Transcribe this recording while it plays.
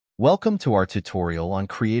Welcome to our tutorial on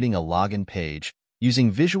creating a login page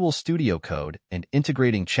using Visual Studio Code and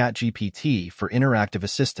integrating ChatGPT for interactive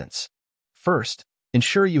assistance. First,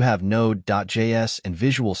 ensure you have Node.js and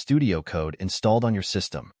Visual Studio Code installed on your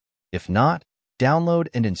system. If not, download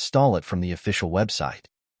and install it from the official website.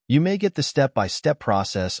 You may get the step-by-step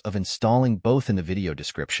process of installing both in the video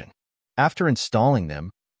description. After installing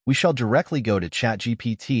them, we shall directly go to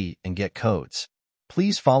ChatGPT and get codes.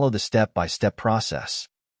 Please follow the step-by-step process.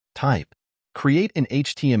 Type, create an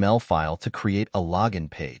HTML file to create a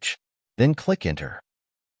login page. Then click Enter.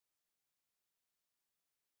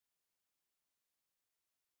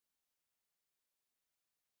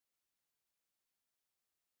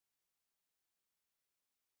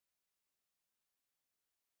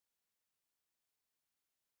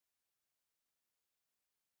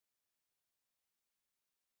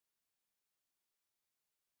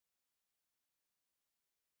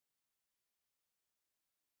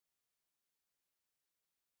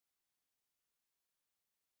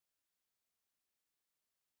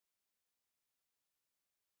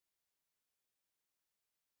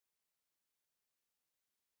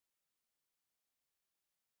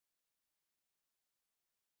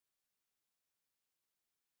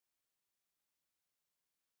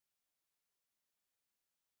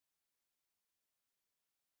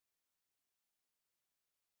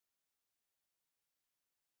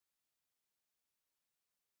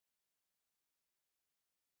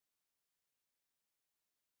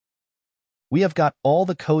 We have got all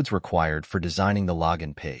the codes required for designing the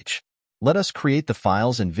login page. Let us create the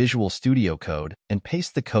files in Visual Studio Code and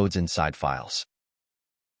paste the codes inside files.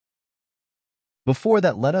 Before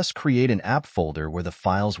that, let us create an app folder where the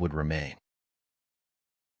files would remain.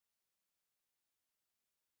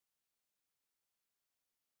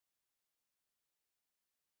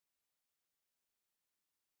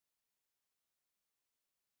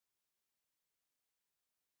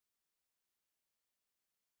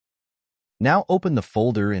 Now open the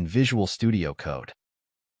folder in Visual Studio Code.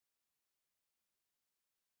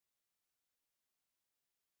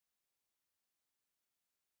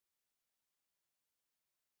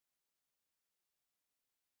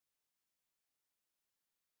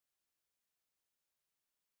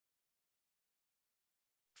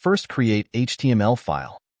 First, create HTML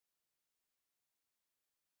file.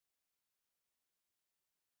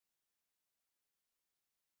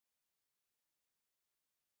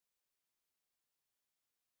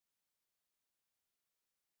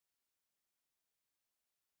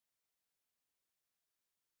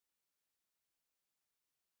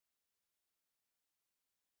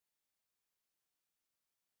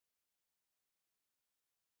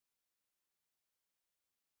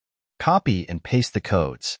 Copy and paste the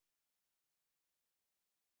codes.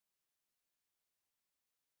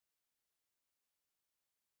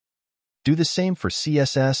 Do the same for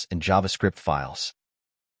CSS and JavaScript files.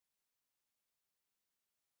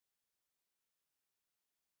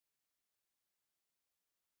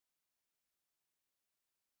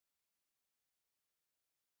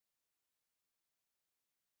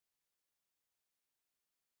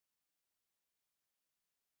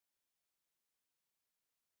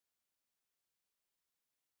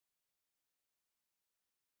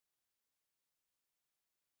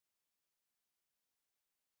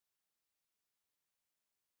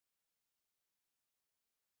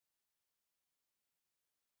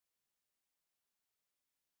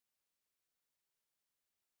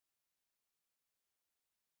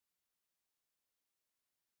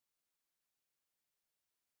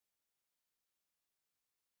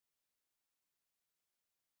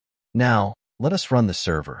 Now, let us run the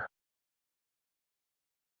server.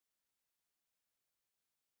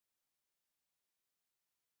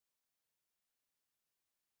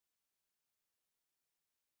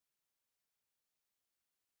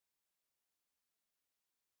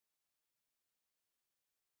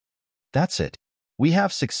 That's it. We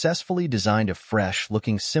have successfully designed a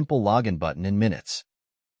fresh-looking simple login button in minutes.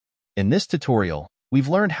 In this tutorial, we've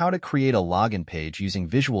learned how to create a login page using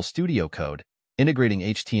Visual Studio Code, integrating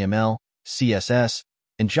HTML, CSS,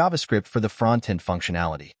 and JavaScript for the front-end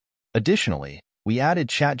functionality. Additionally, we added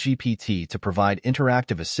ChatGPT to provide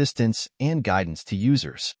interactive assistance and guidance to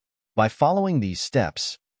users. By following these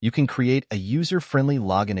steps, you can create a user-friendly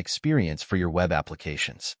login experience for your web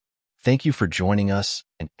applications. Thank you for joining us,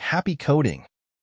 and happy coding!